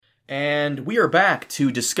And we are back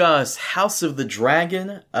to discuss House of the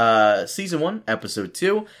Dragon, Season 1, Episode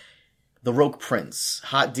 2, The Rogue Prince.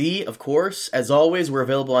 Hot D, of course. As always, we're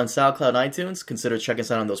available on SoundCloud and iTunes. Consider checking us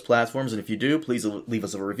out on those platforms, and if you do, please leave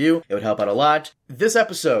us a review. It would help out a lot. This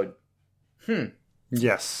episode...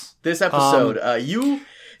 Yes. This episode,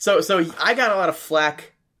 So I got a lot of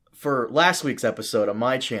flack for last week's episode on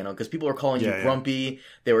my channel because people were calling you grumpy.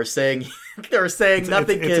 They were saying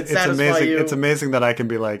nothing can satisfy you. It's amazing that I can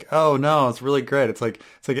be like, oh no, it's really great. It's like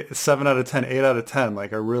 7 out of 10, 8 out of 10.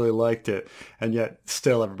 Like I really liked it, and yet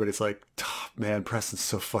still everybody's like, oh, man, Preston's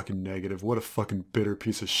so fucking negative. What a fucking bitter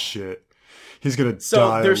piece of shit. He's gonna die.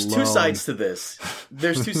 So there's alone. two sides to this.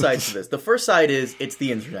 The first side is it's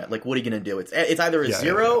the internet. Like, what are you gonna do? It's either a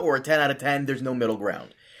 0 or a 10 out of 10. There's no middle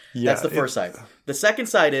ground. That's the first side. The second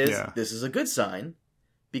side is this is a good sign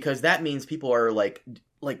because that means people are like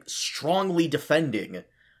strongly defending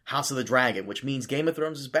House of the Dragon, which means Game of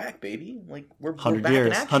Thrones is back, baby. Like we're back in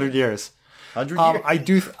action. 100 years. 100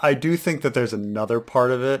 years. I do think that there's another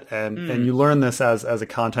part of it, and you learn this as a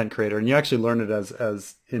content creator, and you actually learn it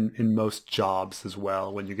as in most jobs as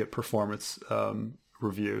well when you get performance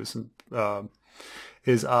reviews.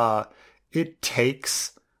 It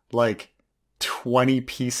takes like 20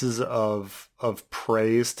 pieces of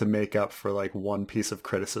praise to make up for like one piece of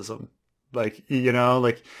criticism. Like, you know,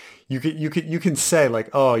 like you can say like,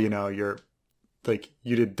 oh, you know, you're like,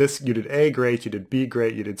 you did this, you did A great, you did B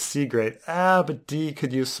great, you did C great. But D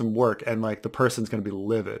could use some work, and like the person's going to be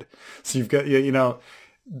livid. So you've got, you know,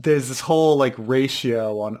 there's this whole like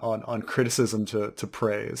ratio on criticism to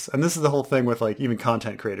praise. And this is the whole thing with like even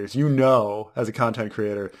content creators. You know, as a content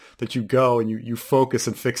creator, that you go and you focus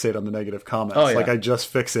and fixate on the negative comments. Oh, yeah. Like I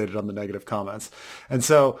just fixated on the negative comments. And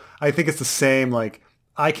so I think it's the same. Like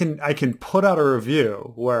I can put out a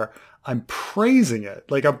review where I'm praising it.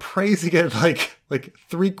 Like I'm praising it like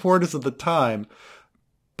 3/4 of the time,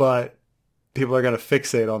 but people are going to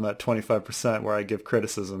fixate on that 25% where I give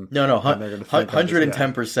criticism. No,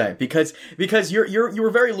 110%. Because you were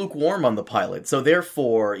very lukewarm on the pilot. So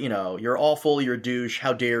therefore, you know, you're awful, you're a douche,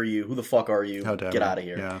 how dare you, who the fuck are you, get out of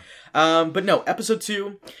here. Yeah. But no, episode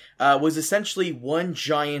 2 was essentially one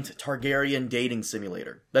giant Targaryen dating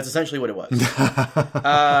simulator. That's essentially what it was.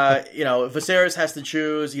 You know, Viserys has to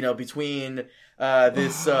choose, you know, between...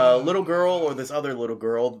 this little girl or this other little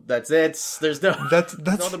girl. That's it. There's no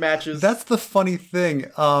other matches. That's the funny thing.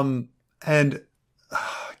 And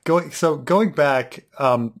going back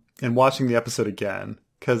and watching the episode again,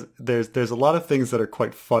 because there's a lot of things that are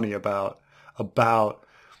quite funny about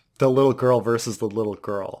the little girl versus the little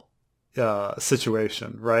girl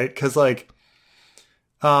situation, right? Because like.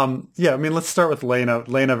 I mean, let's start with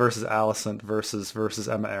Lena versus Alicent versus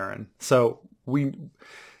Emma Arryn. So in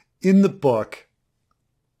the book,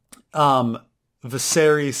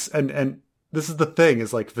 Viserys, and this is the thing,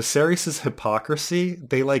 is like Viserys' hypocrisy,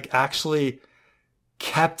 they like actually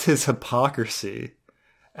kept his hypocrisy.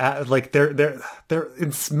 Like they're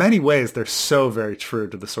in many ways, they're so very true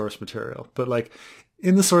to the source material. But like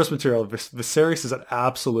in the source material, Viserys is an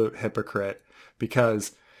absolute hypocrite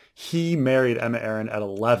because he married Emma Arryn at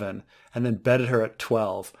 11 and then bedded her at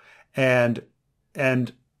 12. And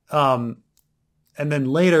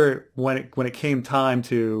then later, when it came time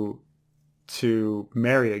to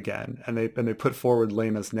marry again, and they put forward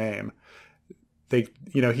Lena's name,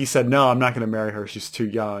 he said, no, I'm not going to marry her. She's too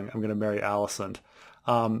young. I'm going to marry Alicent.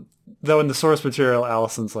 Though in the source material,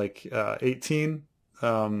 Alicent's like 18,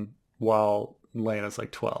 while Lena's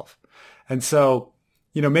like 12. And so,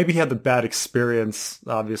 you know, maybe he had the bad experience,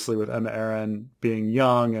 obviously, with Emma Arryn being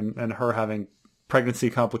young and her having pregnancy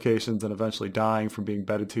complications and eventually dying from being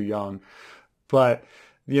bedded too young. But,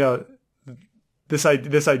 you know, this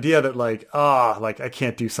idea that like I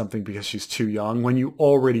can't do something because she's too young when you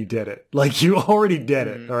already did it. Like you already did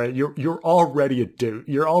it. All right. You're already a dude.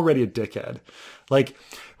 You're already a dickhead. Like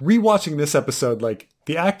rewatching this episode, like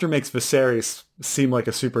the actor makes Viserys seem like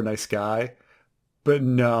a super nice guy. But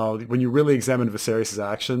no, when you really examine Viserys'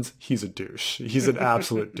 actions, he's a douche. He's an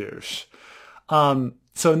absolute douche.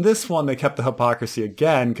 So in this one, they kept the hypocrisy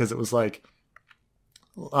again because it was like,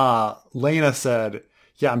 Lena said,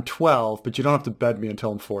 yeah, I'm 12, but you don't have to bed me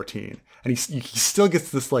until I'm 14. And he still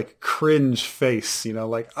gets this like cringe face, you know,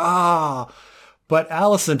 like, But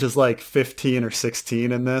Alicent is like 15 or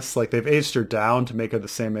 16 in this. Like they've aged her down to make her the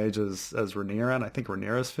same age as Rhaenyra, and I think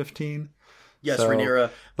Rhaenyra's 15. Yes, so,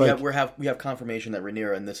 Rhaenyra. Like, we have confirmation that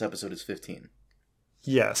Rhaenyra in this episode is 15.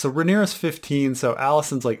 Yeah, so Rhaenyra's 15, so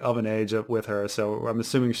Alicent's like of an age with her, so I'm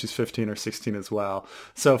assuming she's 15 or 16 as well.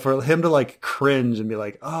 So for him to like cringe and be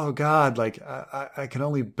like, oh God, like I can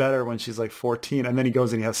only bet her when she's like 14, and then he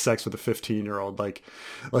goes and he has sex with a 15-year-old like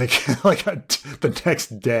the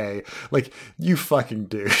next day. Like, you fucking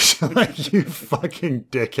douche. Like, you fucking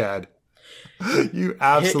dickhead. You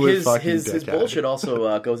absolute fucking dickhead. His bullshit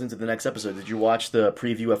also goes into the next episode. Did you watch the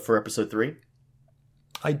preview for episode 3?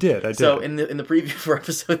 I did. So in the preview for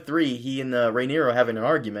episode 3, he and Rhaenyra are having an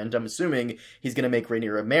argument. I'm assuming he's going to make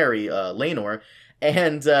Rhaenyra marry Laenor,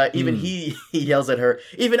 and even he yells at her,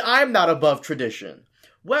 "Even I'm not above tradition."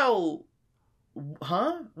 Well,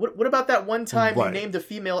 huh? What about that one time you named a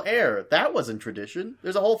female heir? That wasn't tradition.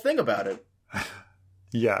 There's a whole thing about it.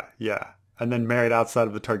 Yeah, and then married outside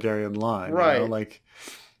of the Targaryen line, right? You know? Like,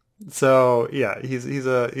 so yeah, he's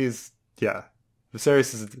yeah.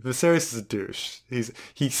 Viserys is a douche.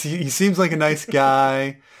 He seems like a nice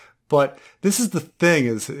guy, but this is the thing: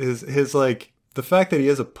 is his like, the fact that he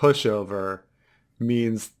is a pushover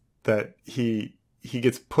means that he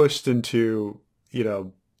gets pushed into, you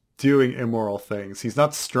know, doing immoral things. He's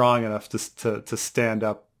not strong enough to stand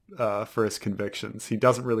up for his convictions. He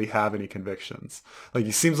doesn't really have any convictions. Like,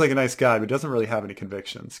 he seems like a nice guy, but doesn't really have any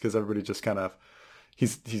convictions because everybody just kind of.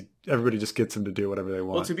 Everybody just gets him to do whatever they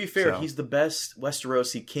want. Well, to be fair, he's the best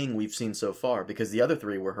Westerosi king we've seen so far, because the other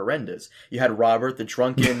 3 were horrendous. You had Robert, the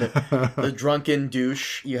drunken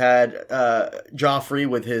douche. You had Joffrey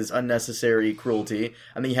with his unnecessary cruelty,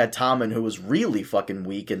 and then you had Tommen, who was really fucking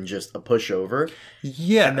weak and just a pushover.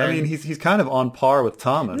 Yeah, then, I mean, he's kind of on par with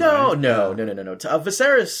Tommen. No.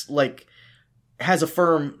 Viserys like has a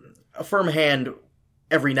firm hand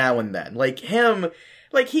every now and then. Like him.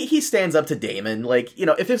 Like, he stands up to Daemon. Like, you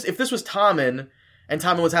know, if this was Tommen, and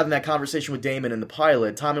Tommen was having that conversation with Daemon in the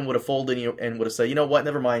pilot, Tommen would have folded and would have said, you know what,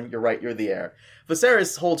 never mind, you're right, you're the heir.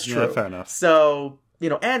 Viserys holds true. Yeah, fair enough. So, you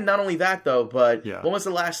know, and not only that, though, but when was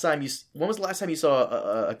the last time you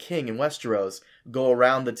saw a king in Westeros go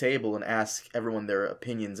around the table and ask everyone their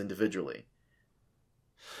opinions individually?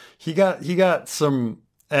 He got some...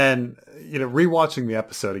 And, you know, rewatching the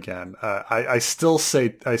episode again, I still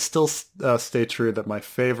stay true that my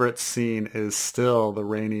favorite scene is still the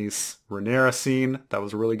Rhaenyra scene. That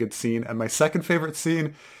was a really good scene. And my second favorite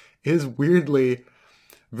scene is, weirdly,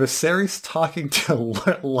 Viserys talking to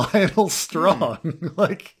Lionel Strong.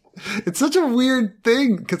 Like, it's such a weird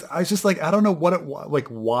thing, because I was just like, I don't know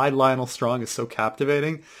why Lionel Strong is so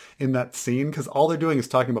captivating in that scene, because all they're doing is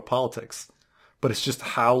talking about politics. But it's just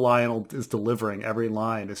how Lionel is delivering every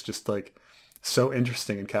line is just like so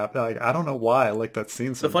interesting and like, I don't know why I like that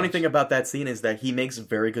scene so much. The funny thing about that scene is that he makes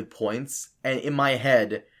very good points, and in my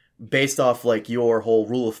head, based off like your whole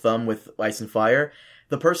rule of thumb with Ice and Fire,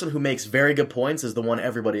 the person who makes very good points is the one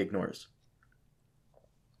everybody ignores.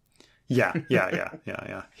 Yeah.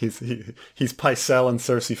 He's Pycelle and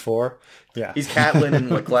Cersei 4. Yeah. He's Catelyn in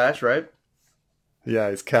what, Clash, right?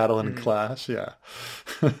 Yeah, he's Catelyn in Clash, yeah.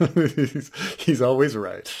 he's always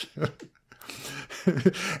right.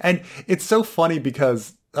 And it's so funny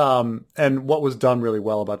because, and what was done really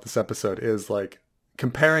well about this episode is like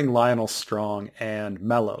comparing Lionel Strong and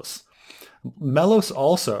Mellos. Mellos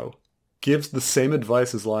also gives the same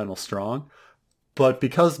advice as Lionel Strong, but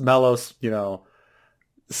because Mellos, you know,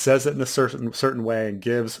 says it in a certain way and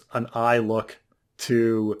gives an eye look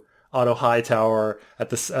to Otto Hightower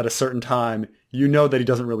at a certain time, you know that he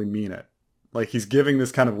doesn't really mean it. Like, he's giving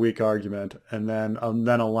this kind of weak argument and then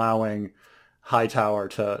allowing Hightower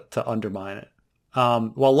to undermine it.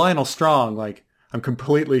 While Lionel Strong, like, I'm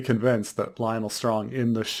completely convinced that Lionel Strong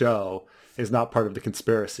in the show is not part of the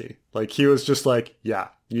conspiracy. Like, he was just like, yeah,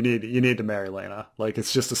 you need to marry Laena. Like,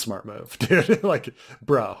 it's just a smart move, dude. Like,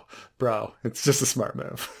 bro, it's just a smart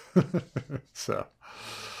move. So,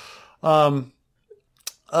 what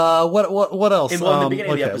else? In the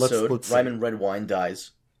beginning of the episode, Ryman Redwine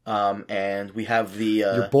dies, and we have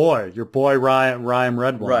the your boy Ryan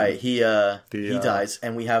Redwine. Right, he dies,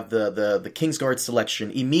 and we have the Kingsguard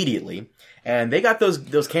selection immediately, and they got those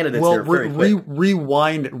candidates there very quick.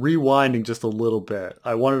 Rewinding just a little bit,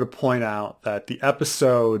 I wanted to point out that the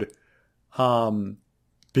episode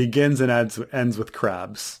begins and ends with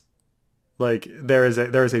crabs. Like, there is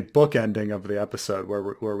a book ending of the episode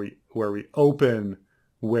where we open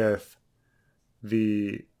with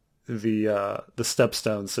the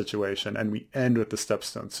Stepstone situation, and we end with the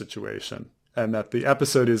Stepstone situation, and that the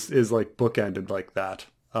episode is like bookended like that.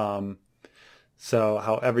 So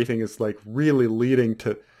how everything is like really leading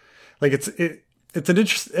to, like, it's an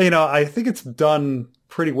interesting, you know, I think it's done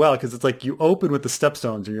pretty well, because it's like you open with the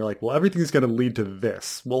Stepstones and you're like, well, everything's going to lead to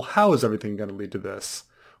this. Well, how is everything going to lead to this?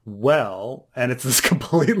 well, and it's this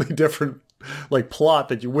completely different like plot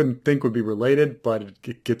that you wouldn't think would be related, but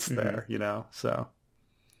it gets there, you know. So,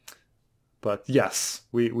 but yes,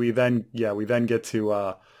 we then get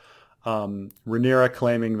to Rhaenyra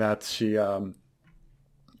claiming that she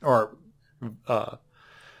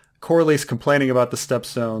Corlys complaining about the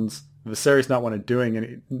stepstones, Viserys doesn't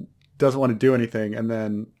want to do anything, and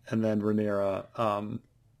then Rhaenyra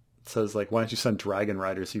says like, why don't you send dragon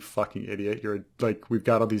riders, you fucking idiot? You're like, we've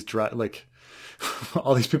got all these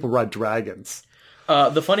all these people ride dragons.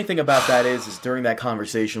 The funny thing about that is during that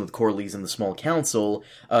conversation with Corlys and the Small Council,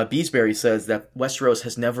 Beesbury says that Westeros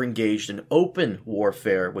has never engaged in open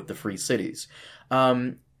warfare with the Free Cities.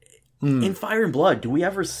 In Fire and Blood, do we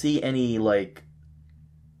ever see any like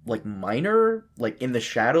minor, like in the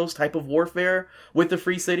shadows type of warfare with the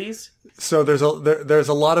Free Cities? So there's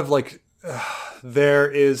a lot of like, there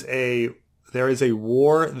is a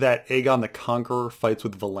war that Aegon the Conqueror fights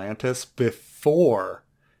with Volantis before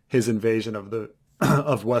his invasion of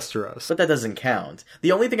Westeros. But that doesn't count.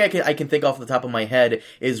 The only thing I can think off the top of my head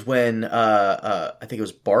is when I think it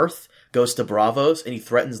was Barth goes to Braavos and he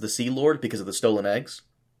threatens the Sea Lord because of the stolen eggs.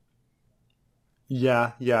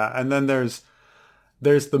 Yeah, and then there's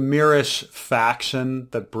the Myrish faction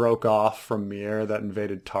that broke off from Myr that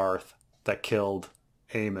invaded Tarth that killed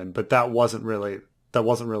Aemon, but that wasn't really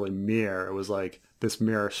Myr. It was like this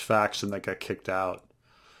Myrish faction that got kicked out.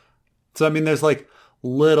 So I mean, there's like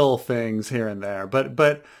little things here and there, but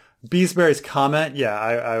Beesbury's comment, yeah,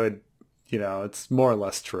 I would, you know, it's more or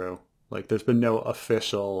less true. Like, there's been no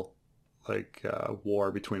official like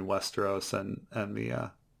war between Westeros and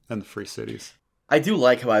the Free Cities. I do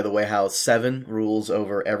like, by the way, how Seven rules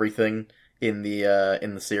over everything in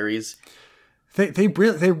the series. They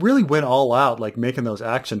really went all out, like making those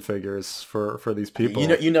action figures for these people.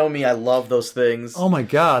 You know me, I love those things. Oh my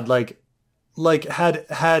god, like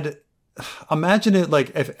had imagine it,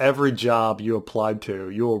 like if every job you applied to,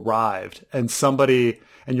 you arrived and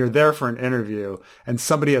you're there for an interview and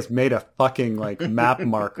somebody has made a fucking like map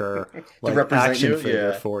marker like action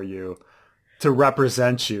figure for you to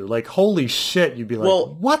represent you. Like, holy shit, you'd be like,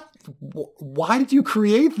 well, what? Why did you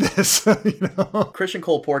create this? You know? Christian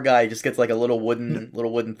Cole, poor guy, just gets like a little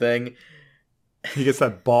wooden thing. He gets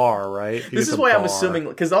that bar, right? This is why I'm assuming,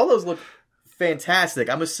 because all those look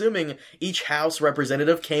fantastic. I'm assuming each house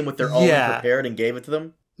representative came with their own prepared and gave it to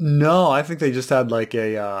them. No, I think they just had like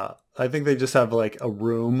a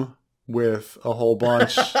room with a whole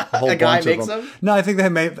bunch. A guy makes them. No, I think they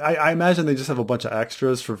made. I imagine they just have a bunch of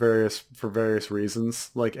extras for various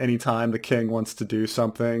reasons. Like anytime the king wants to do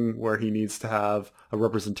something where he needs to have a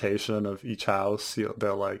representation of each house,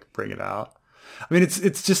 they'll like bring it out. I mean,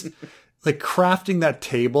 it's just like crafting that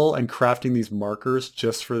table and crafting these markers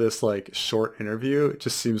just for this like short interview. It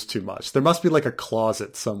just seems too much. There must be like a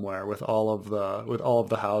closet somewhere with all of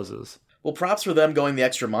the houses. Well, props for them going the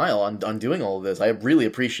extra mile on doing all of this. I really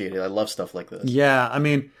appreciate it. I love stuff like this. Yeah, I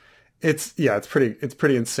mean, it's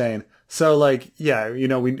pretty insane. So like, yeah, you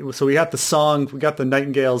know, we got the song, we got the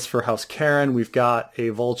nightingales for House Karen, we've got a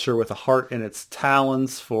vulture with a heart in its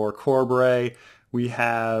talons for Corbray. We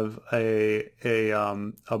have a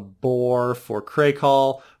boar for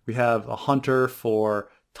Crakehall. We have a hunter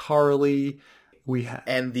for Tarly.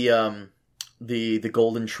 And the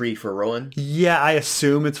golden tree for Rowan. Yeah, I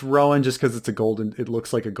assume it's Rowan just because it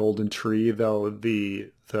looks like a golden tree, though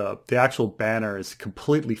the actual banner is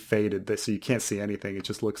completely faded, so you can't see anything. It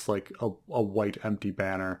just looks like a white empty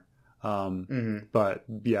banner. But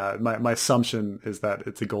yeah, my assumption is that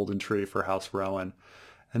it's a golden tree for House Rowan.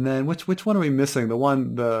 And then which one are we missing? The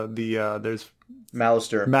one there's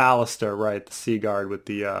Mallister. Mallister, right? The Sea Guard with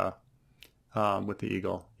the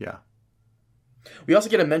eagle. Yeah. We also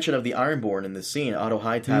get a mention of the Ironborn in this scene. Otto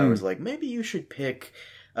Hightower is like, maybe you should pick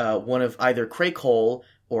one of either Crakehall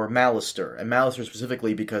or Mallister. And Mallister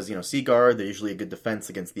specifically because, you know, Sea Guard, they're usually a good defense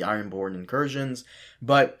against the Ironborn incursions.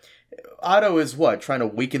 But Otto is trying to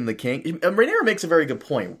weaken the king? Rhaenyra makes a very good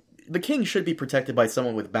point. The king should be protected by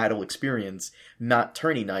someone with battle experience, not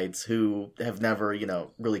tourney knights who have never, you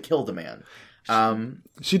know, really killed a man.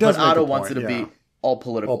 She does. But Otto wants it to be all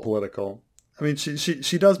political. All political. I mean,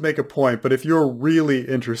 she does make a point, but if you're really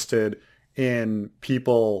interested in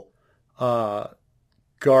people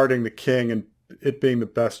guarding the king and it being the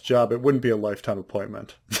best job, it wouldn't be a lifetime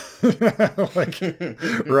appointment. Like,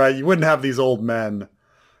 right? You wouldn't have these old men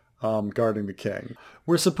guarding the king.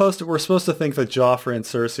 We're supposed to think that Joffrey and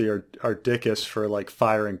Cersei are dickish for like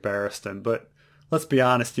firing Barristan, but let's be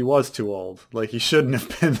honest, he was too old. Like, he shouldn't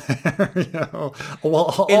have been there, you know.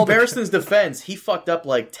 Well, in Barristan's defense, he fucked up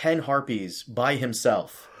like 10 harpies by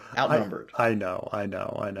himself. outnumbered. I know.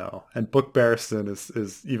 And Book Barristan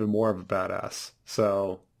is even more of a badass.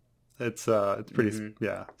 So it's pretty,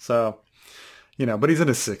 yeah. So, but he's in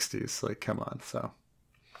his 60s. Like, come on. So,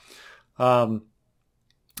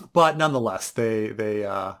 but nonetheless, they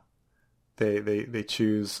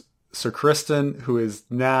choose Sir Criston, who is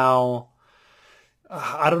now,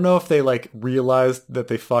 I don't know if they like realized that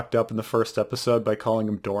they fucked up in the first episode by calling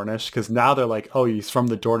him Dornish, because now they're like, oh, he's from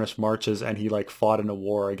the Dornish Marches and he like fought in a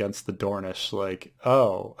war against the Dornish,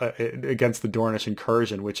 against the Dornish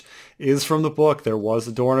incursion, which is from the book. There was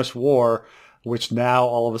a Dornish war, which now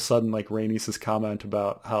all of a sudden, like, Rhaenys' comment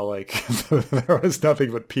about how like there was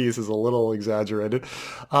nothing but peace is a little exaggerated.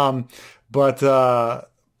 But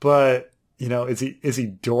is he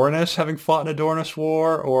Dornish, having fought in a Dornish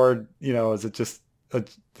war, or is it just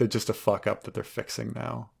a fuck up that they're fixing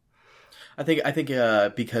now? I think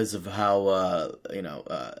because of how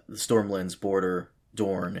the Stormlands border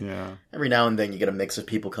Dorne. Yeah. Every now and then you get a mix of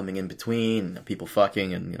people coming in between, people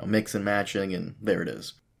fucking, and mix and matching, and there it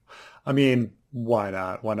is. I mean, why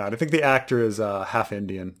not? I think the actor is half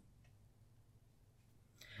Indian.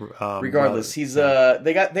 Regardless, he's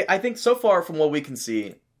I think so far from what we can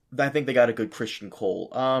see, I think they got a good Christian Cole.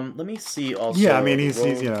 Let me see also. Yeah, I mean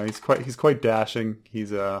he's quite dashing.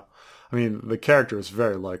 The character is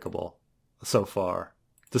very likable so far,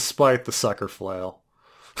 despite the sucker flail.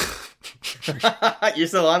 You're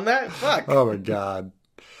still on that? Fuck. Oh my god.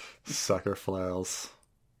 Sucker flails.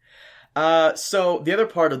 So the other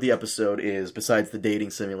part of the episode is, besides the dating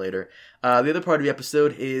simulator, the other part of the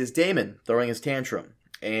episode is Daemon throwing his tantrum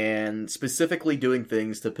and specifically doing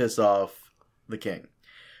things to piss off the king,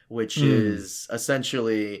 which is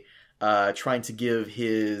essentially trying to give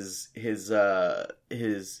his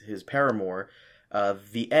paramour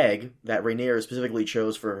the egg that Rhaenyra specifically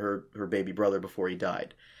chose for her baby brother before he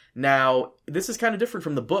died. Now, this is kind of different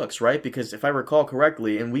from the books, right? Because if I recall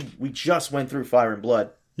correctly, and we just went through Fire and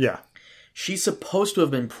Blood, yeah, she's supposed to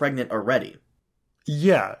have been pregnant already.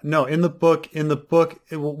 Yeah, no, in the book,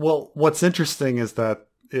 well, what's interesting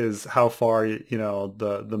is how far,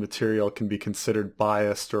 the material can be considered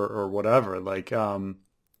biased or whatever. Like, in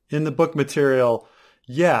the book material,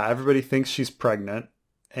 yeah, everybody thinks she's pregnant,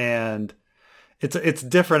 and it's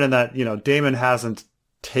different in that, Daemon hasn't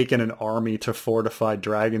taken an army to fortify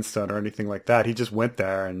Dragonstone or anything like that. He just went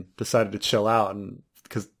there and decided to chill out, and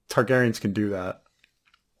because Targaryens can do that.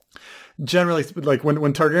 Generally, like when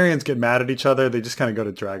Targaryens get mad at each other, they just kind of go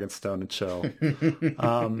to Dragonstone and chill.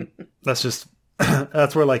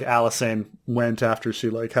 That's where like Alysanne went after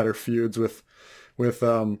she like had her feuds with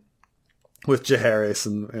Jaehaerys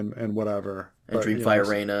and whatever. And Dreamfire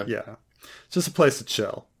Rhaena. Yeah, it's just a place to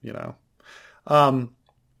chill, and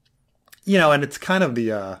it's kind of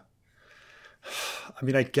the.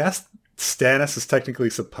 I guess Stannis is technically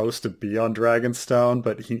supposed to be on Dragonstone,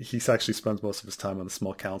 but he actually spends most of his time on the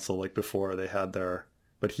Small Council, like before they had their.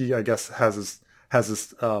 But he, I guess, has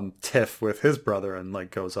his tiff with his brother and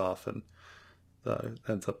like goes off and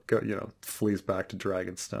ends up flees back to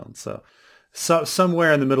Dragonstone. So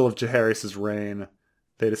somewhere in the middle of Jaehaerys' reign,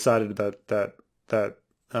 they decided that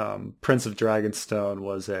Prince of Dragonstone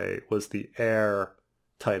was the heir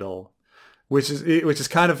title, which is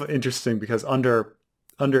kind of interesting because under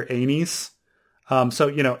Aenys.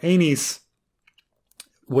 Aenys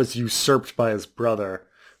was usurped by his brother,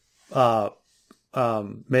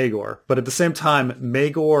 Maegor. But at the same time,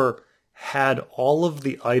 Maegor had all of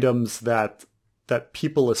the items that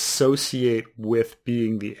people associate with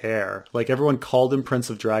being the heir. Like, everyone called him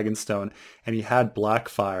Prince of Dragonstone, and he had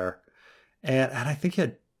Blackfyre. And I think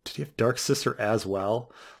did he have Dark Sister as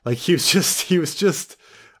well? Like, he was just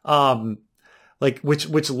like,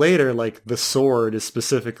 which later, like, the sword is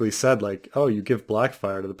specifically said, like, oh, you give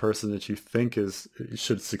Blackfyre to the person that you think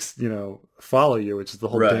should follow you, which is the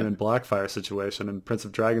whole Daemon Blackfyre situation, and Prince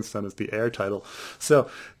of Dragonstone is the heir title. So,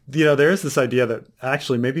 there is this idea that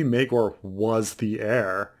actually maybe Maegor was the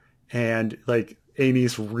heir, and, like,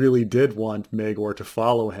 Aenys really did want Maegor to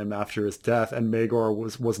follow him after his death, and Maegor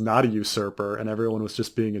was not a usurper, and everyone was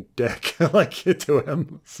just being a dick to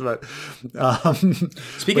him. But,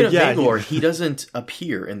 speaking of Maegor, he doesn't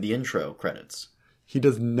appear in the intro credits. He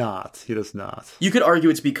does not. You could argue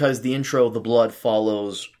it's because the intro, the blood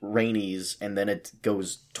follows Rhaenys, and then it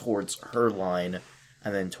goes towards her line,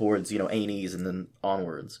 and then towards Aenys, and then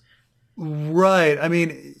onwards. Right. I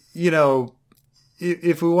mean,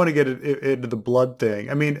 if we want to get into the blood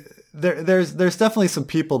thing, I mean, there's definitely some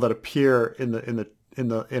people that appear in it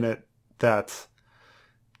that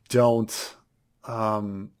don't.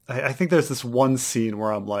 I think there's this one scene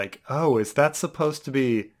where I'm like, oh, is that supposed to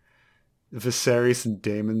be Viserys and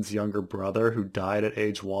Daemon's younger brother who died at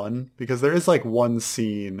age 1? Because there is like one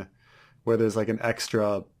scene where there's like an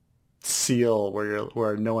extra seal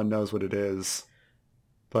where no one knows what it is.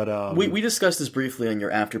 But we discussed this briefly on your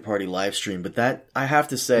after party live stream, but that I have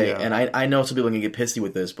to say, and I know some people are gonna get pissy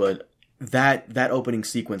with this, but that opening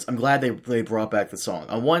sequence, I'm glad they brought back the song.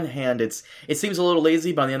 On one hand, it seems a little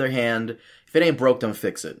lazy, but on the other hand, if it ain't broke, don't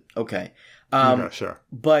fix it. Okay. Sure.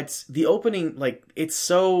 But the opening, like, it's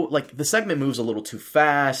so, like, the segment moves a little too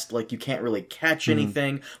fast, like, you can't really catch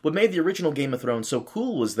anything. What made the original Game of Thrones so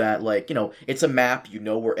cool was that, like, you know, it's a map, you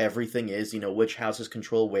know where everything is, you know which houses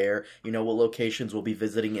control where, you know what locations we'll be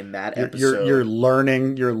visiting in that episode. You're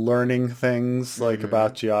learning things, like,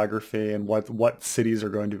 about geography and what cities are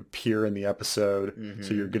going to appear in the episode,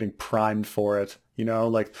 so you're getting primed for it. You know,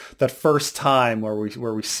 like that first time where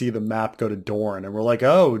we see the map go to Dorne and we're like,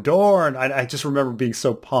 oh, Dorne. I just remember being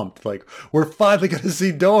so pumped. Like, we're finally going to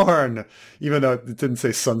see Dorne. Even though it didn't say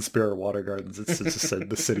Sunspirit Water Gardens. It just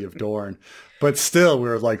said the city of Dorne. But still, we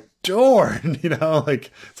were like, Dorne, you know,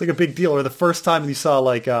 like it's like a big deal. Or the first time you saw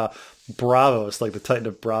like Bravos, like the Titan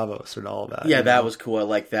of Bravos and all that. Yeah, that was cool. I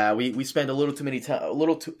like that. We spent a little too many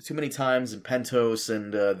times in Pentos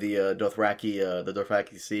and the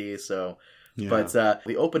Dothraki Sea, so... Yeah. But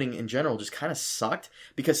the opening in general just kind of sucked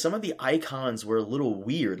because some of the icons were a little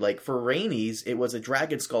weird. Like for Rhaenys, it was a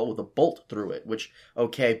dragon skull with a bolt through it, which,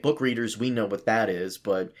 okay, book readers, we know what that is,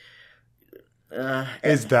 but...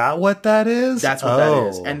 is that what that is? That's what that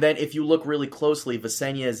is. And then if you look really closely,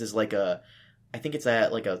 Visenya's is like I think it's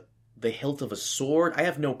the hilt of a sword. I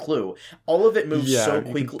have no clue. All of it moves so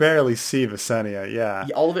quickly. You can barely see Visenya, yeah.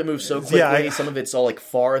 All of it moves so quickly. Yeah, some of it's all like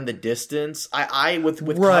far in the distance. I with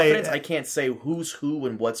confidence, I can't say who's who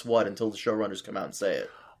and what's what until the showrunners come out and say it.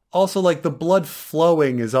 Also, like the blood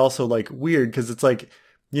flowing is also like weird because it's like,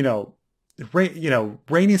 Rhaenys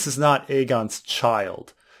is not Aegon's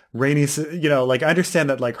child. Rhaenys, like I understand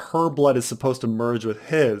that like her blood is supposed to merge with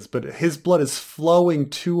his, but his blood is flowing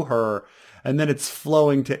to her. And then it's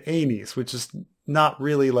flowing to Aenys, which is not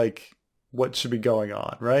really like what should be going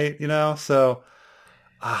on, right? You know, so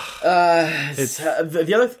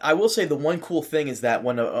the other. I will say the one cool thing is that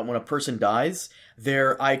when a person dies,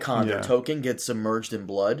 their icon, their token, gets submerged in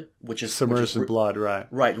blood, which is blood, right?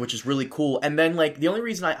 Right, which is really cool. And then like the only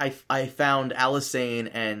reason I found Alysanne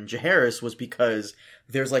and Jaehaerys was because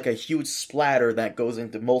there's like a huge splatter that goes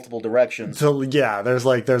into multiple directions. So yeah, there's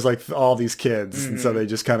like all these kids, and so they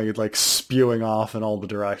just kind of get like spewing off in all the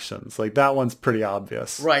directions. Like that one's pretty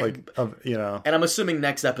obvious, right? Like And I'm assuming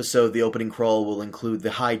next episode the opening crawl will include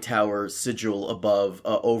the High Tower sigil above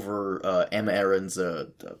over Aemma Arryn's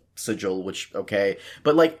sigil, which okay,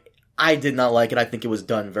 but like. I did not like it. I think it was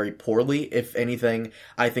done very poorly. If anything,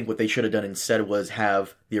 I think what they should have done instead was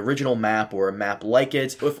have the original map or a map like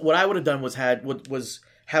it. What I would have done was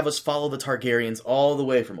have us follow the Targaryens all the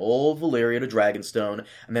way from old Valyria to Dragonstone,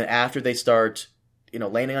 and then after they start,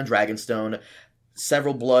 landing on Dragonstone,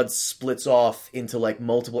 several bloods splits off into like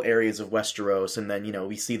multiple areas of Westeros, and then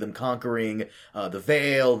we see them conquering the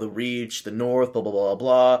Vale, the Reach, the North, blah blah blah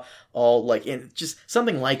blah, all like just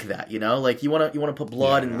something like that. Like you want to put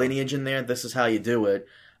blood and lineage in there. This is how you do it.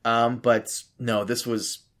 But no, this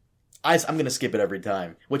was I'm gonna skip it every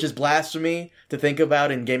time, which is blasphemy to think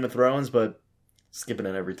about in Game of Thrones, but skipping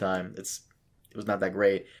it every time. It was not that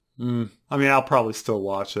great. I mean, I'll probably still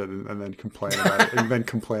watch it and then complain about it, and then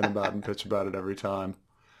complain about and bitch about it every time.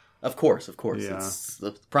 Of course. Yeah. It's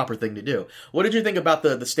the proper thing to do. What did you think about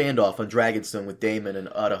the standoff on Dragonstone with Daemon and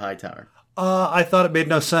Otto Hightower? I thought it made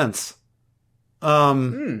no sense.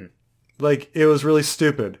 Like, it was really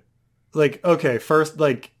stupid. Like, okay, first,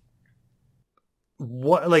 like,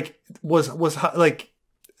 what, like, was like...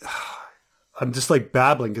 I'm just, like,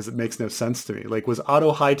 babbling because it makes no sense to me. Like, was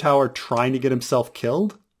Otto Hightower trying to get himself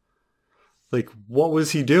killed? Like, what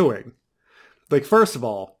was he doing? Like, first of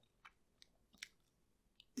all,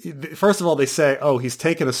 they say, oh, he's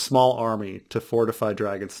taken a small army to fortify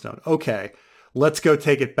Dragonstone. Okay, let's go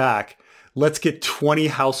take it back. Let's get 20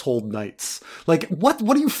 household knights. Like, what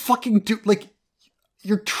do you fucking do? Like,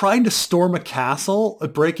 you're trying to storm a castle,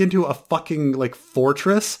 break into a fucking, like,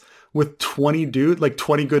 fortress with 20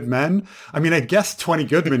 good men? I mean, I guess 20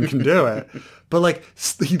 good men can do it. But, like,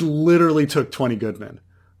 he literally took 20 good men.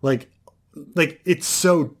 Like, it's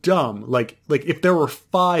so dumb. Like if there were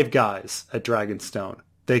 5 guys at Dragonstone,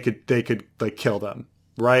 they could like kill them,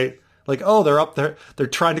 right? Like, oh, they're up there, they're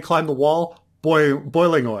trying to climb the wall,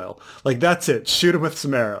 boiling oil. Like, that's it. Shoot them with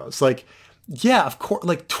some arrows. Like, yeah, of course.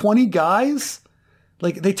 Like 20 guys.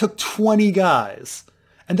 Like, they took 20 guys,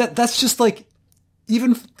 and that's just like,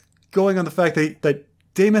 even going on the fact that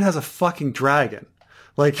Daemon has a fucking dragon.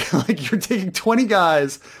 Like you're taking 20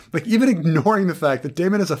 guys, like even ignoring the fact that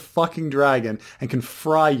Daemon is a fucking dragon and can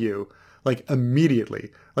fry you like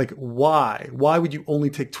immediately. Like why? Why would you only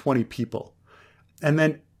take 20 people? And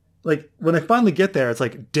then like when I finally get there, it's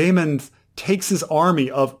like Daemon takes his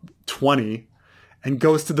army of 20 and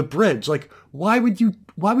goes to the bridge. Like why would you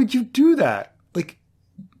do that? Like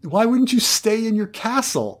why wouldn't you stay in your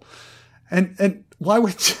castle? And why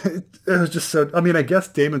would you, it was just so, I mean, I guess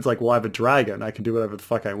Daemon's like, well, I have a dragon. I can do whatever the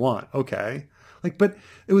fuck I want. Okay. Like, but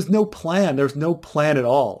it was no plan. There was no plan at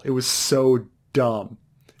all. It was so dumb.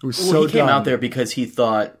 It was so dumb. He came out there because he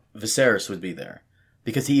thought Viserys would be there.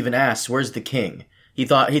 Because he even asked, where's the king? He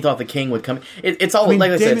thought the king would come. It's all,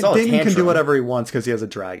 like I said, it's all a tantrum. Daemon can do whatever he wants because he has a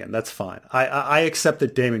dragon. That's fine. I accept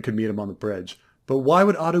that Daemon could meet him on the bridge. But why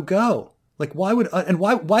would Otto go? Like, why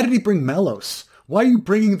did he bring Melos? Why are you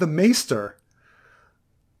bringing the Maester?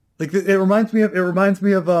 Like it reminds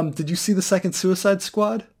me of did you see the second Suicide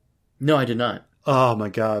Squad? No, I did not. Oh my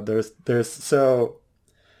god, there's so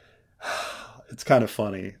it's kind of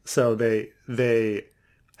funny. So they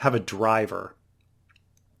have a driver,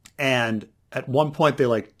 and at one point they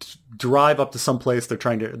like drive up to some place they're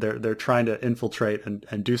trying to infiltrate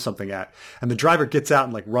and do something at, and the driver gets out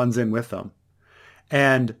and like runs in with them.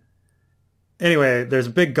 And anyway, there's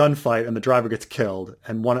a big gunfight and the driver gets killed,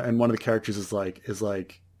 and one of the characters is like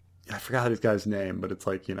I forgot this guy's name, but it's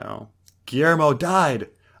like, you know, Guillermo died.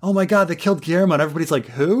 Oh my god, they killed Guillermo, and everybody's like,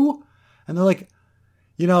 who? And they're like,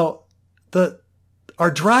 you know,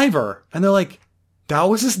 our driver, and they're like, that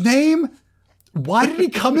was his name? Why did he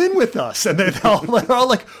come in with us? And they're all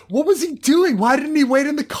like, what was he doing? Why didn't he wait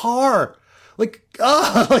in the car? Like,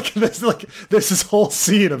 there's this whole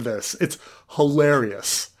scene of this. It's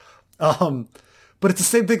hilarious. But it's the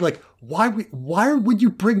same thing. Like, why would you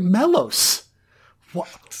bring Melos? What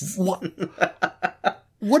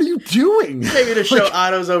are you doing? Maybe to show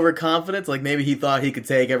Otto's overconfidence. Like maybe he thought he could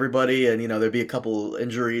take everybody, and you know there'd be a couple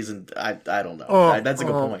injuries, and I don't know. That's a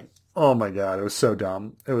good point. Oh my god, it was so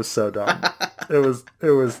dumb. It was so dumb. it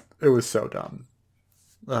was so dumb.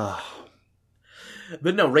 Ugh.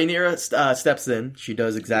 But no, Rhaenyra steps in. She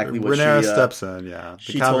does exactly what Rhaenyra steps in. Yeah,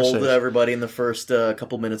 she told everybody in the first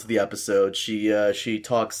couple minutes of the episode. She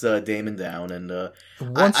talks Daemon down, and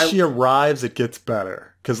once she arrives, it gets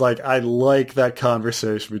better because like I like that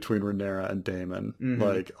conversation between Rhaenyra and Daemon. Mm-hmm.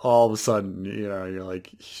 Like all of a sudden, you know, you're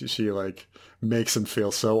like she like makes him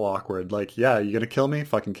feel so awkward. Like, yeah, you gonna kill me?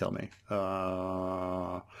 Fucking kill me.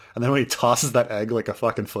 And then when he tosses that egg like a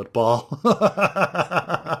fucking football.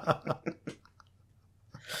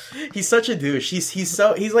 He's such a douche. He's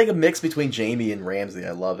like a mix between Jaime and Ramsay.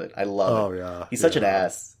 I love it. Oh yeah. He's such an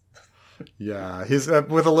ass. Yeah, he's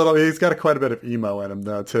he's got quite a bit of emo in him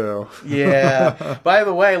though too. Yeah. By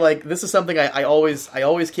the way, like this is something I always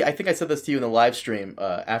keep, I think I said this to you in the live stream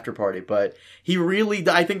after party, but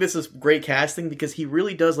I think this is great casting because he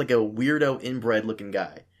really does like a weirdo inbred looking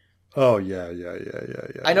guy. Oh yeah.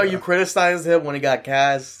 I know you criticized him when he got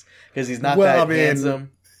cast because he's not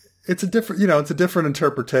handsome. It's a different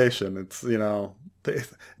interpretation. It's, you know,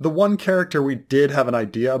 the one character we did have an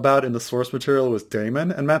idea about in the source material was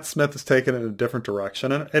Daemon, and Matt Smith has taken it in a different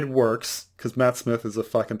direction, and it works because Matt Smith is a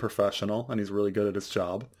fucking professional and he's really good at his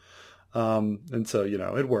job. And so, you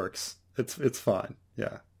know, it works. It's fine.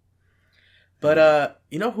 Yeah. But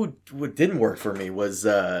you know what didn't work for me was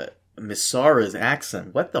Missara's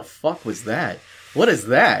accent. What the fuck was that? What is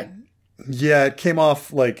that? Yeah, it came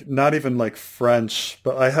off like not even like French,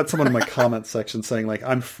 but I had someone in my comment section saying like,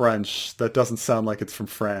 I'm French. That doesn't sound like it's from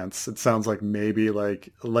France. It sounds like maybe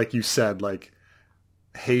like you said, like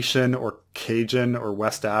Haitian or Cajun or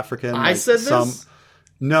West African. I said this?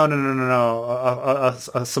 No.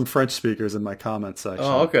 Some French speakers in my comment section.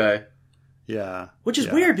 Oh, okay. Yeah. Which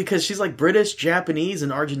is weird because she's like British, Japanese,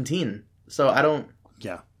 and Argentine. So I don't...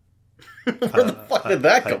 Yeah. Where the fuck did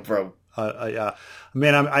that come from? Yeah. I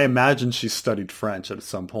mean, I imagine she studied French at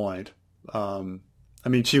some point. I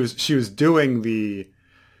mean, she was doing the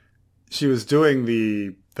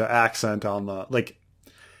accent on the, like,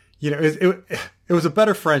 you know, it was a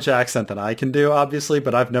better French accent than I can do, obviously,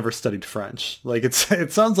 but I've never studied French. Like, it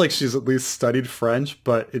sounds like she's at least studied French,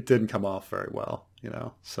 but it didn't come off very well, you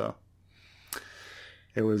know. So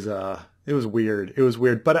it was weird. It was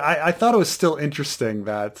weird, but I thought it was still interesting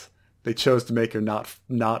that they chose to make her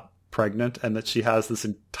not pregnant and that she has this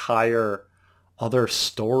entire other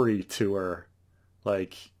story to her.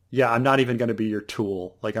 Like, yeah, I'm not even going to be your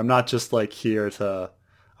tool. Like, I'm not just like I'm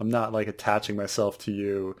not like attaching myself to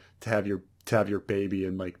you to have your baby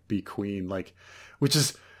and like be queen. Like, which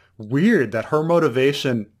is weird that her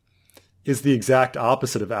motivation is the exact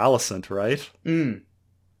opposite of Alicent, right? Mm.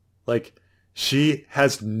 Like, she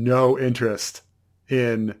has no interest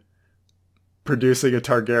in producing a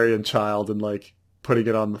Targaryen child and like putting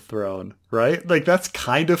it on the throne, right? Like that's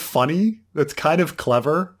kind of funny. That's kind of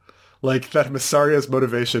clever. Like that Myssaria's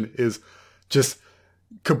motivation is just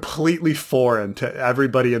completely foreign to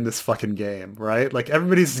everybody in this fucking game, right? Like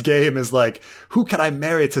everybody's game is like, who can I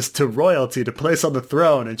marry to royalty to place on the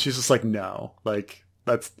throne? And she's just like, no, like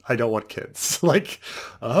I don't want kids. Like,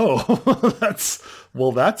 oh,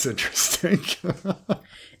 that's interesting.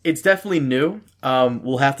 It's definitely new.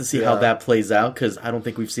 We'll have to see how that plays out because I don't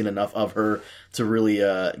think we've seen enough of her to really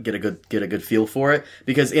get a good feel for it.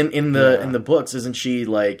 Because in the books, isn't she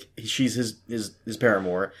like she's his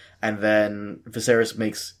paramour, and then Viserys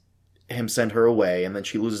makes him send her away, and then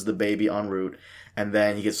she loses the baby en route, and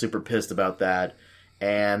then he gets super pissed about that,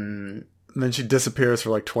 and then she disappears for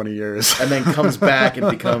like 20 years, and then comes back and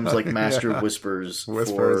becomes like Master of Whispers for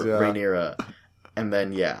Rhaenyra. And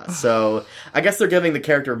then, so I guess they're giving the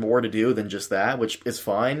character more to do than just that, which is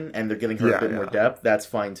fine, and they're giving her a bit more depth. That's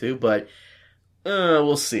fine too, but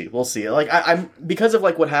we'll see. We'll see. Like I'm because of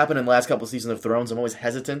like what happened in the last couple of seasons of Thrones, I'm always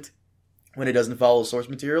hesitant when it doesn't follow source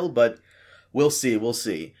material, but we'll see. We'll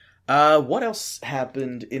see. What else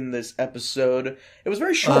happened in this episode? It was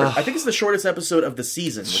very short. I think it's the shortest episode of the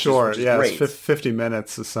season. Which is great. It's 50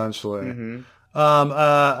 minutes essentially. Mm-hmm.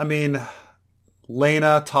 I mean,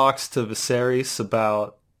 Laena talks to Viserys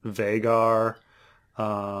about Vhagar.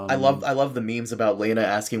 I love the memes about Laena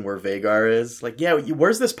asking where Vhagar is. Like,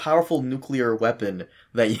 where's this powerful nuclear weapon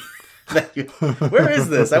that you where is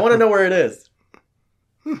this? I want to know where it is.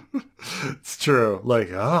 It's true.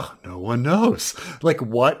 Like, no one knows. Like,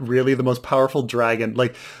 what really the most powerful dragon?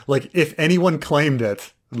 Like if anyone claimed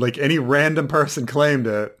it, like any random person claimed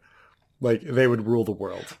it, like they would rule the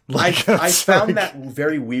world. Like, I found that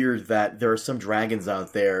very weird that there are some dragons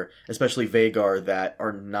out there, especially Vhagar, that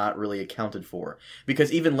are not really accounted for.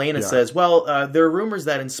 Because even Laena says, well, there are rumors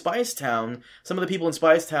that in Spicetown, some of the people in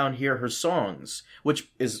Spicetown hear her songs,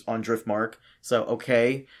 which is on Driftmark. So,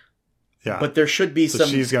 okay. Yeah. But there should be some...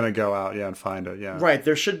 she's going to go out, and find it, Right.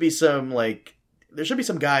 There should be some,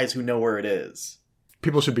 guys who know where it is.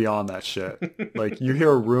 People should be on that shit. Like, you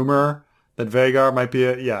hear a rumor that Vhagar might be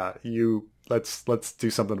let's do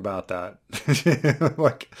something about that.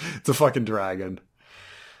 Like, it's a fucking dragon.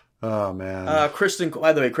 Oh, man.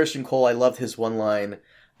 By the way, Christian Cole, I loved his one line,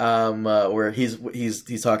 where he's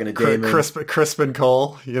talking to Daemon. Crispin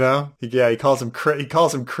Cole, you know? He calls him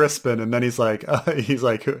Crispin, and then he's like,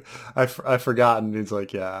 I've forgotten. He's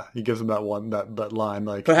like, he gives him that that line,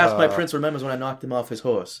 like, perhaps my prince remembers when I knocked him off his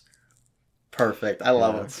horse. Perfect. I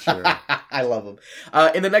love him. That's true. I love him.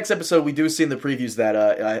 In the next episode, we do see in the previews that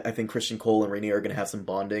I think Christian Cole and Rhaenyra are going to have some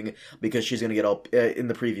bonding because she's going to get all in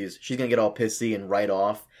the previews. She's going to get all pissy and right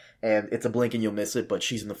off, and it's a blink and you'll miss it. But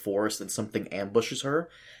she's in the forest and something ambushes her,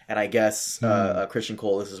 and I guess Christian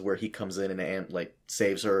Cole, this is where he comes in and like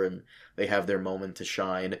saves her, and they have their moment to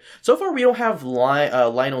shine. So far, we don't have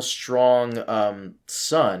Lionel Strong,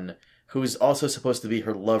 son, who's also supposed to be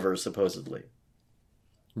her lover, supposedly.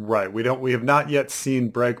 Right. We have not yet seen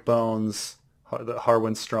Breakbones,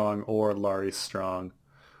 Harwin Strong, or Larry Strong,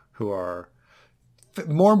 who are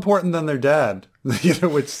more important than their dad.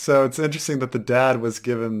 So it's interesting that the dad was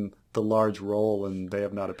given the large role and they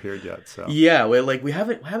have not appeared yet. So we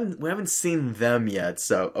haven't seen them yet.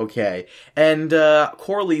 So okay. And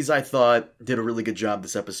Corlys, I thought, did a really good job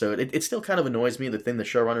this episode. It still kind of annoys me the thing the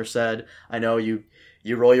showrunner said. I know you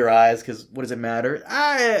roll your eyes because what does it matter?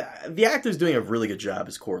 The actor's doing a really good job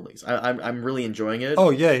as Corlys. I'm really enjoying it. Oh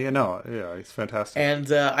yeah, he's fantastic.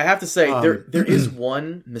 And I have to say there is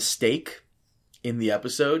one mistake in the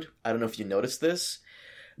episode. I don't know if you noticed this,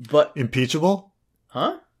 but impeachable?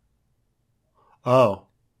 Huh? Oh,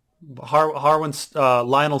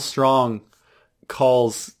 Lionel Strong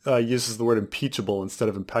uses the word impeachable instead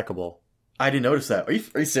of impeccable. I didn't notice that. Are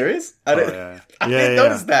you serious? I didn't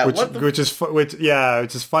notice that. Which is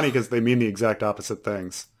funny because they mean the exact opposite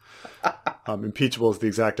things. Impeachable is the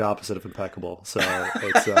exact opposite of impeccable. So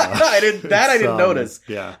it's, I didn't notice.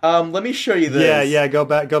 Yeah. Let me show you this. Yeah. Go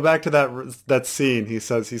back to that scene. He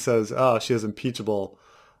says, oh, she has impeachable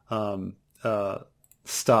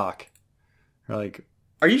stock. Like,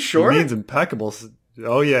 are you sure? It means impeccable.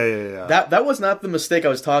 Oh yeah. That was not the mistake I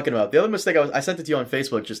was talking about. The other mistake I sent it to you on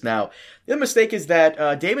Facebook just now. The other mistake is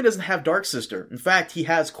that Daemon doesn't have Dark Sister. In fact, he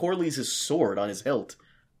has Corlys' sword on his hilt.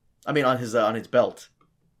 I mean, on his belt.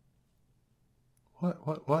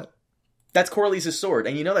 What? That's Corlys' sword,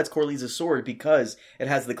 and you know that's Corlys' sword because it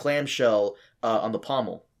has the clamshell on the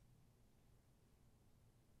pommel.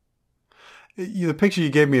 The picture you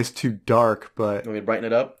gave me is too dark, but Want me to brighten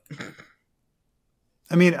it up?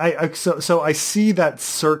 I mean, so I see that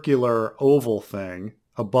circular oval thing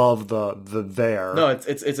above the there. No,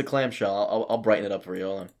 it's a clamshell. I'll brighten it up for you.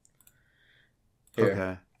 Hold on. Here.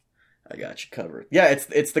 Okay. I got you covered. Yeah,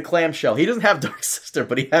 it's the clamshell. He doesn't have Dark Sister,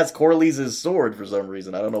 but he has Corlys' sword for some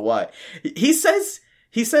reason. I don't know why. He says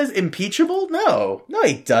impeachable? No,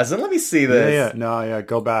 he doesn't. Let me see this. Yeah.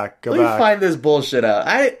 Go back. Let me find this bullshit out.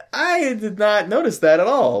 I did not notice that at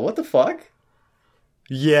all. What the fuck?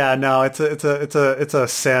 Yeah, no, it's a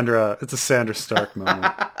Sandra Stark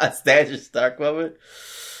moment. A Sandra Stark moment.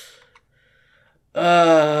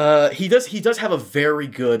 He does have a very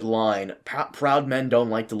good line. Proud men don't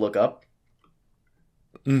like to look up.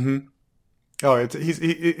 Mm-hmm. Oh,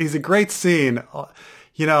 he's a great scene.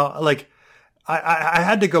 You know, like I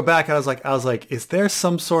had to go back and I was like, is there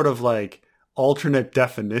some sort of like alternate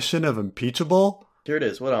definition of impeachable? Here it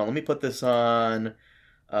is. Hold on, let me put this on.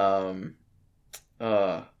 Here,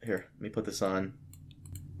 let me put this on.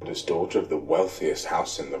 As daughter of the wealthiest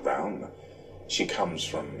house in the realm, she comes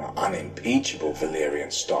from unimpeachable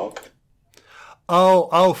Valyrian stock.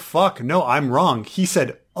 Oh, fuck. No, I'm wrong. He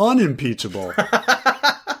said unimpeachable.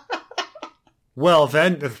 Well,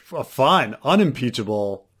 then, fine.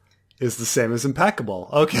 Unimpeachable is the same as impeccable.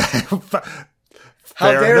 Okay.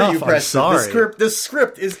 How dare enough. You, Preston? I'm sorry. The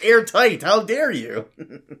script is airtight. How dare you?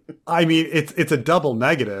 I mean, it's a double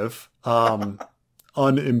negative.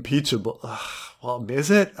 Unimpeachable. Well, is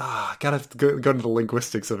it? Gotta go to the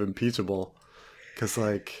linguistics of impeachable. Because,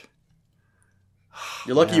 like...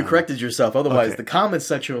 You're lucky you corrected yourself. Otherwise, the comments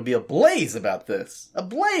section will be ablaze about this.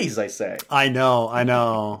 Ablaze, I say. I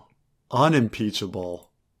know. Unimpeachable.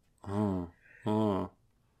 Okay,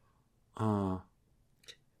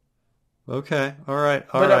 all right.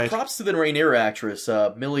 Props to the Rhaenyra actress,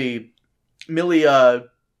 Millie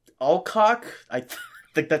Alcock. I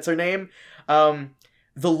think that's her name.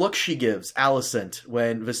 The look she gives Alicent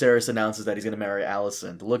when Viserys announces that he's going to marry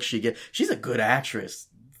Alicent. The look she gives. She's a good actress.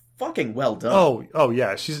 Fucking well done. Oh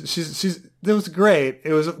yeah. She's. It was great.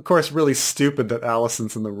 It was, of course, really stupid that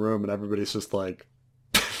Alicent's in the room and everybody's just like,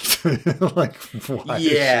 like, why is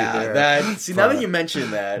she there? Now that you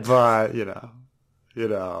mention that, but you know,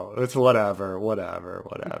 it's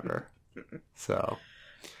whatever. So,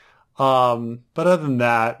 but other than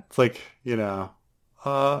that, it's like, you know,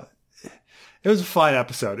 it was a fine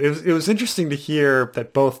episode. It was interesting to hear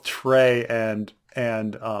that both Trey and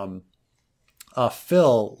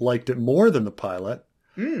Phil liked it more than the pilot.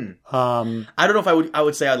 I don't know if I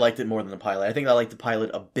would say I liked it more than the pilot. I think I liked the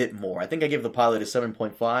pilot a bit more. I think I gave the pilot a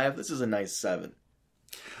 7.5. This is a nice 7.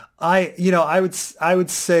 I would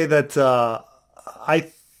say that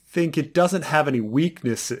I think it doesn't have any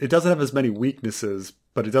weakness. It doesn't have as many weaknesses,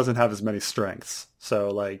 but it doesn't have as many strengths.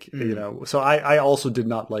 So like, you know, so I also did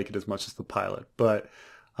not like it as much as the pilot, but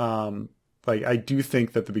like I do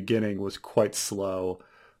think that the beginning was quite slow,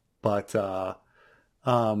 but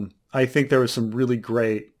I think there was some really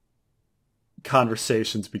great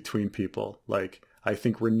conversations between people. Like, I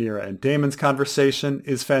think Rhaenyra and Daemon's conversation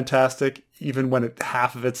is fantastic, even when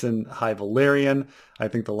half of it's in High Valyrian. I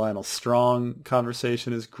think the Lionel Strong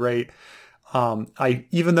conversation is great.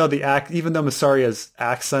 Even though Mysaria's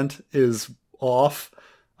accent is off,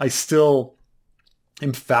 I still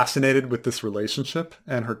am fascinated with this relationship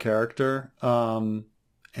and her character. And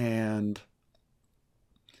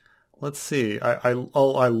let's see, I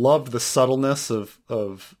loved the subtleness of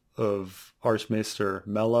Archmaester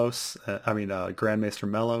Mellos. Grandmaester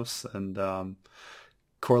Mellos, and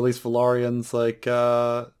Corlys Velarion's like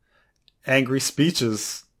angry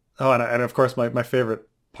speeches. Oh, and of course my favorite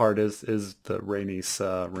part is the Rhaenys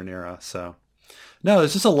Rhaenyra. So no,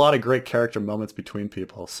 there's just a lot of great character moments between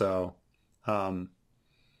people. So I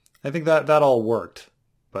think that all worked,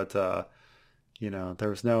 but you know, there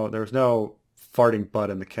was no farting butt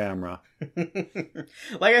in the camera.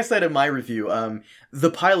 Like I said in my review,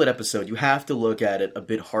 the pilot episode, you have to look at it a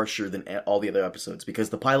bit harsher than all the other episodes,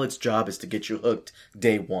 because the pilot's job is to get you hooked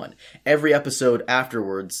day one. Every episode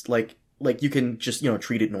afterwards, like you can just, you know,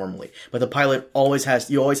 treat it normally. But the pilot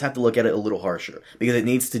you always have to look at it a little harsher, because it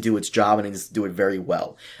needs to do its job and it needs to do it very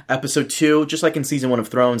well. Episode 2, just like in season 1 of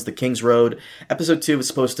Thrones, The King's Road, episode 2 is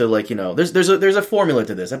supposed to, like, you know, there's a formula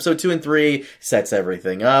to this. Episode 2 and 3 sets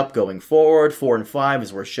everything up going forward. 4 and 5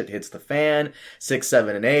 is where shit hits the fan. 6,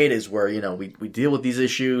 7, and 8 is where, you know, we deal with these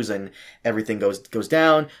issues and everything goes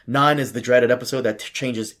down. 9 is the dreaded episode that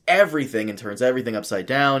changes everything and turns everything upside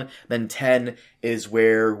down. Then 10 is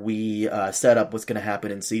where we set up what's going to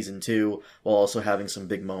happen in season 2 while also having some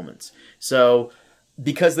big moments. So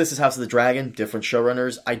because this is House of the Dragon, different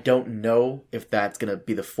showrunners, I don't know if that's going to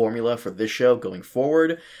be the formula for this show going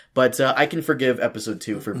forward, but I can forgive episode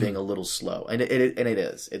 2 for being a little slow, and it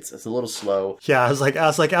is. It's a little slow. Yeah, I was like,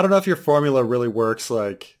 I don't know if your formula really works,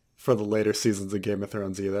 like, for the later seasons of Game of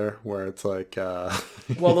Thrones either, where it's like...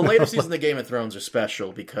 Well, the later seasons of Game of Thrones are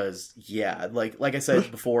special because, yeah, like I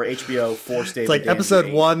said before, HBO forced David. It's like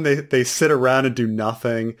episode 1, they sit around and do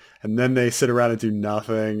nothing, and then they sit around and do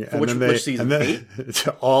nothing, and which season? 8?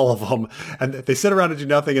 All of them, and they sit around and do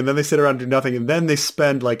nothing, and then they sit around and do nothing, and then they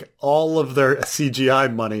spend like all of their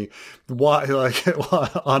CGI money, like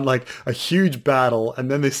on like a huge battle,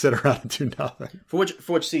 and then they sit around and do nothing. For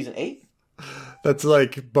which season? 8? That's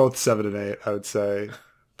like both 7 and 8, I would say.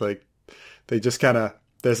 Like they just kind of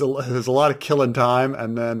there's a lot of killing time,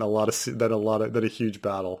 and then a huge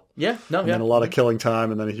battle. Yeah, no, and then a lot of killing time,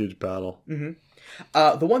 and then a huge battle.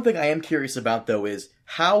 Mm-hmm. The one thing I am curious about though is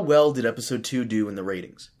how well did episode 2 do in the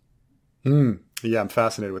ratings? Yeah, I'm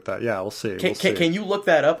fascinated with that. Yeah, we'll see. Can you look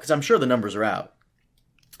that up? Because I'm sure the numbers are out.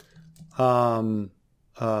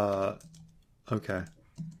 Okay.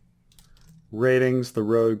 Ratings: The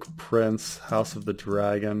Rogue Prince, House of the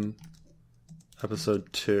Dragon,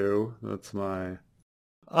 episode 2. That's my...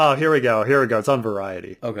 Oh, here we go. It's on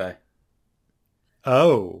Variety. Okay.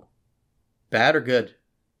 Oh. Bad or good?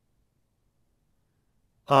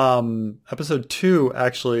 Episode 2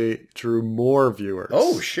 actually drew more viewers.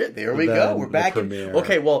 Oh, shit. There we go. We're back in...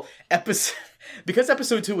 Okay, well, because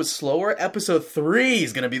episode 2 was slower, episode 3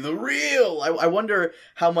 is going to be the real. I wonder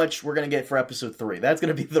how much we're going to get for episode 3. That's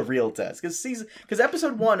going to be the real test. Because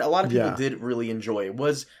episode 1, a lot of people did really enjoy. It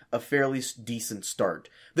was a fairly decent start.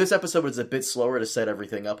 This episode was a bit slower to set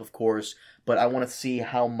everything up, of course, but I want to see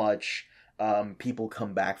how much people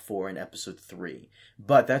come back for in episode 3.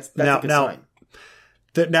 But that's a good sign.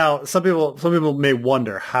 Now, some people may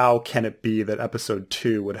wonder, how can it be that episode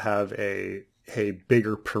 2 would have a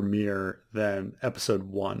bigger premiere than episode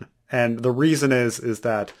 1? And the reason is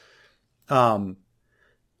that at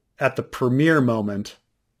the premiere moment,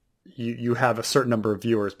 you have a certain number of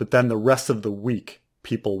viewers, but then the rest of the week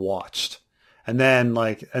people watched. And then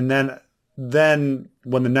when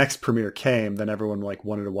the next premiere came, then everyone like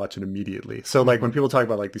wanted to watch it immediately. So like when people talk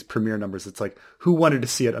about like these premiere numbers, it's like, who wanted to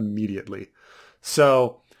see it immediately?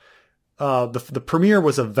 So the premiere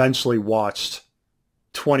was eventually watched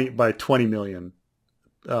 20 million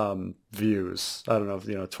views. I don't know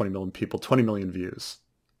if 20 million people, 20 million views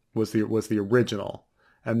was the original.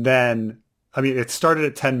 And then it started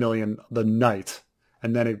at 10 million the night,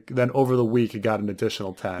 and then over the week it got an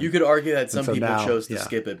additional 10. You could argue that some people chose to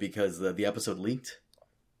skip it because the episode leaked.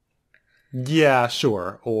 Yeah,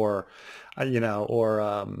 sure. Or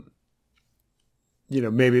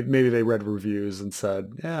maybe they read reviews and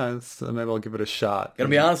said, yeah, maybe I'll give it a shot. Gonna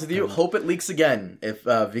be honest with you, hope it leaks again,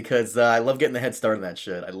 because I love getting the head start on that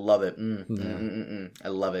shit. I love it. I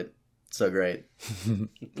love it. So great.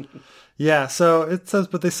 Yeah, so it says,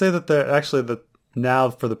 but they say that now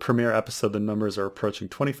for the premiere episode, the numbers are approaching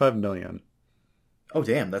 25 million. Oh,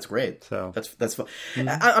 damn, that's great. So that's fun.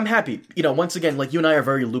 I'm happy. Once again, like you and I are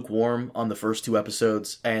very lukewarm on the first 2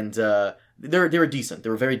 episodes, and they were decent. They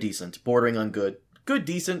were very decent, bordering on good. Good,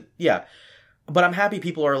 decent, yeah. But I'm happy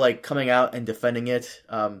people are like coming out and defending it.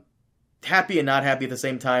 Happy and not happy at the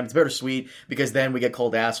same time. It's bittersweet because then we get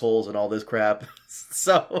called assholes and all this crap.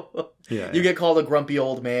 So you get called a grumpy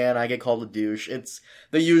old man. I get called a douche. It's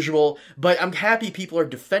the usual. But I'm happy people are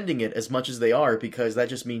defending it as much as they are, because that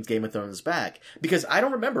just means Game of Thrones is back. Because I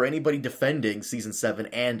don't remember anybody defending season 7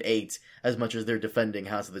 and 8 as much as they're defending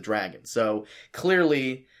House of the Dragon. So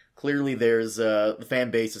clearly there's the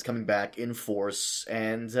fan base is coming back in force,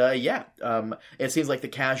 and it seems like the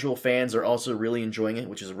casual fans are also really enjoying it,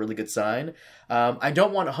 which is a really good sign. I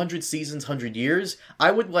don't want 100 seasons, 100 years.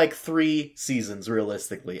 I would like 3 seasons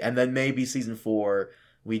realistically, and then maybe season 4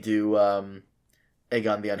 we do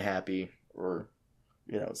Aegon the Unhappy, or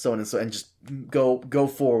so on and so, and just go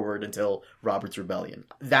forward until Robert's Rebellion.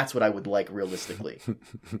 That's what I would like realistically.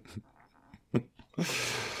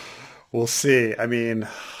 We'll see.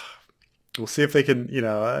 We'll see if they can,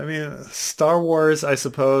 Star Wars, I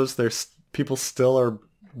suppose, there's people still are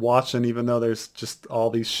watching, even though there's just all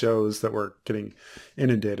these shows that we're getting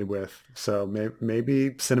inundated with. So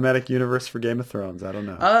maybe cinematic universe for Game of Thrones. I don't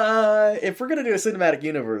know. If we're going to do a cinematic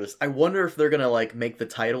universe, I wonder if they're going to like make the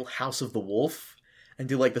title House of the Wolf and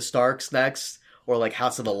do like the Starks next, or like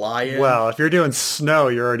House of the Lion. Well, if you're doing Snow,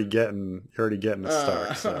 you're already getting the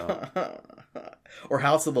Stark, so... Or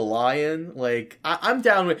House of the Lion. Like, I'm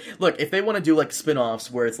down with... Look, if they want to do, like,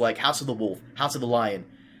 spin-offs where it's, like, House of the Wolf, House of the Lion,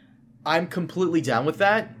 I'm completely down with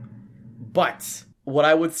that. But what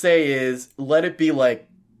I would say is let it be like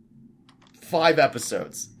 5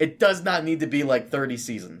 episodes. It does not need to be like 30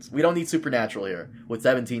 seasons. We don't need Supernatural here with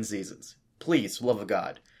 17 seasons. Please, for the love of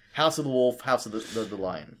God. House of the Wolf, House of the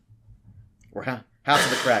Lion. Or House of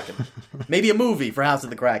the Kraken. Maybe a movie for House of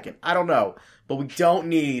the Kraken. I don't know. But we don't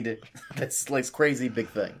need this like crazy big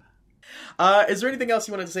thing. Is there anything else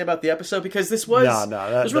you wanted to say about the episode? Because this was...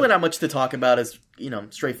 there's really not much to talk about. It's,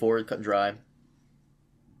 straightforward, cut and dry.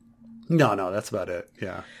 No, that's about it.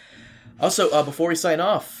 Yeah. Also, before we sign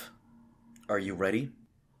off, are you ready?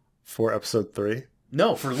 For episode 3?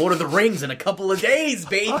 No, for Lord of the Rings in a couple of days,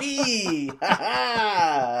 baby! Lord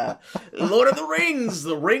of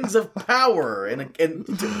the Rings of Power.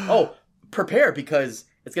 Prepare, because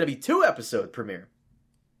it's going to be 2-episode premiere.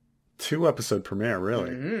 2-episode premiere,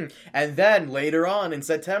 really? Mm-hmm. And then, later on in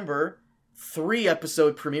September,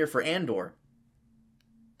 3-episode premiere for Andor.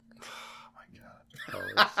 Oh my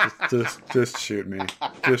God. Just shoot me.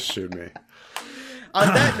 Just shoot me. On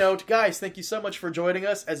that note, guys, thank you so much for joining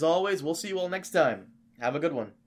us. As always, we'll see you all next time. Have a good one.